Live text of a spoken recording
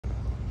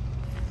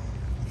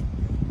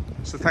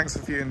So thanks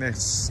for viewing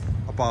this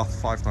Abarth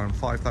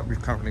 595 that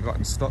we've currently got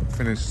in stock,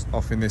 finished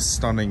off in this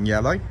stunning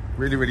yellow.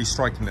 Really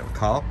striking little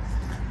car.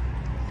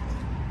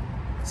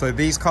 So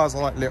these cars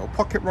are like little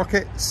pocket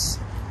rockets.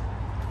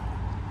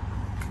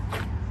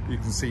 You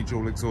can see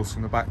dual exhaust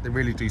in the back. They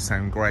really do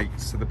sound great.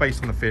 So they're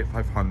based on the Fiat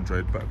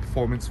 500, but a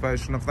performance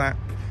version of that.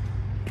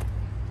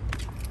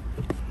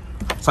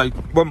 So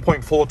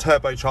 1.4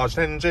 turbocharged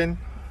engine,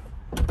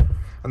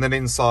 and then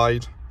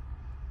inside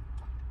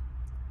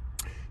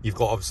you've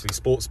got obviously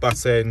sports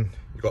button,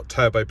 you've got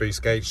turbo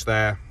boost gauge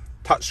there,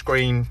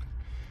 touchscreen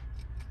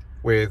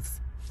with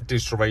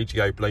digital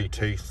radio,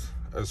 Bluetooth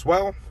as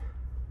well,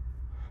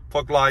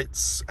 fog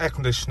lights, air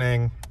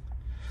conditioning,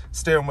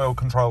 steering wheel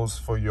controls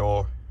for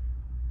your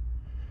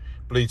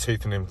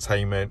Bluetooth and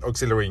entertainment,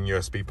 auxiliary and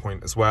USB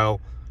point as well.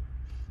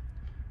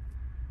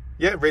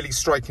 Yeah, really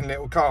striking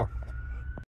little car.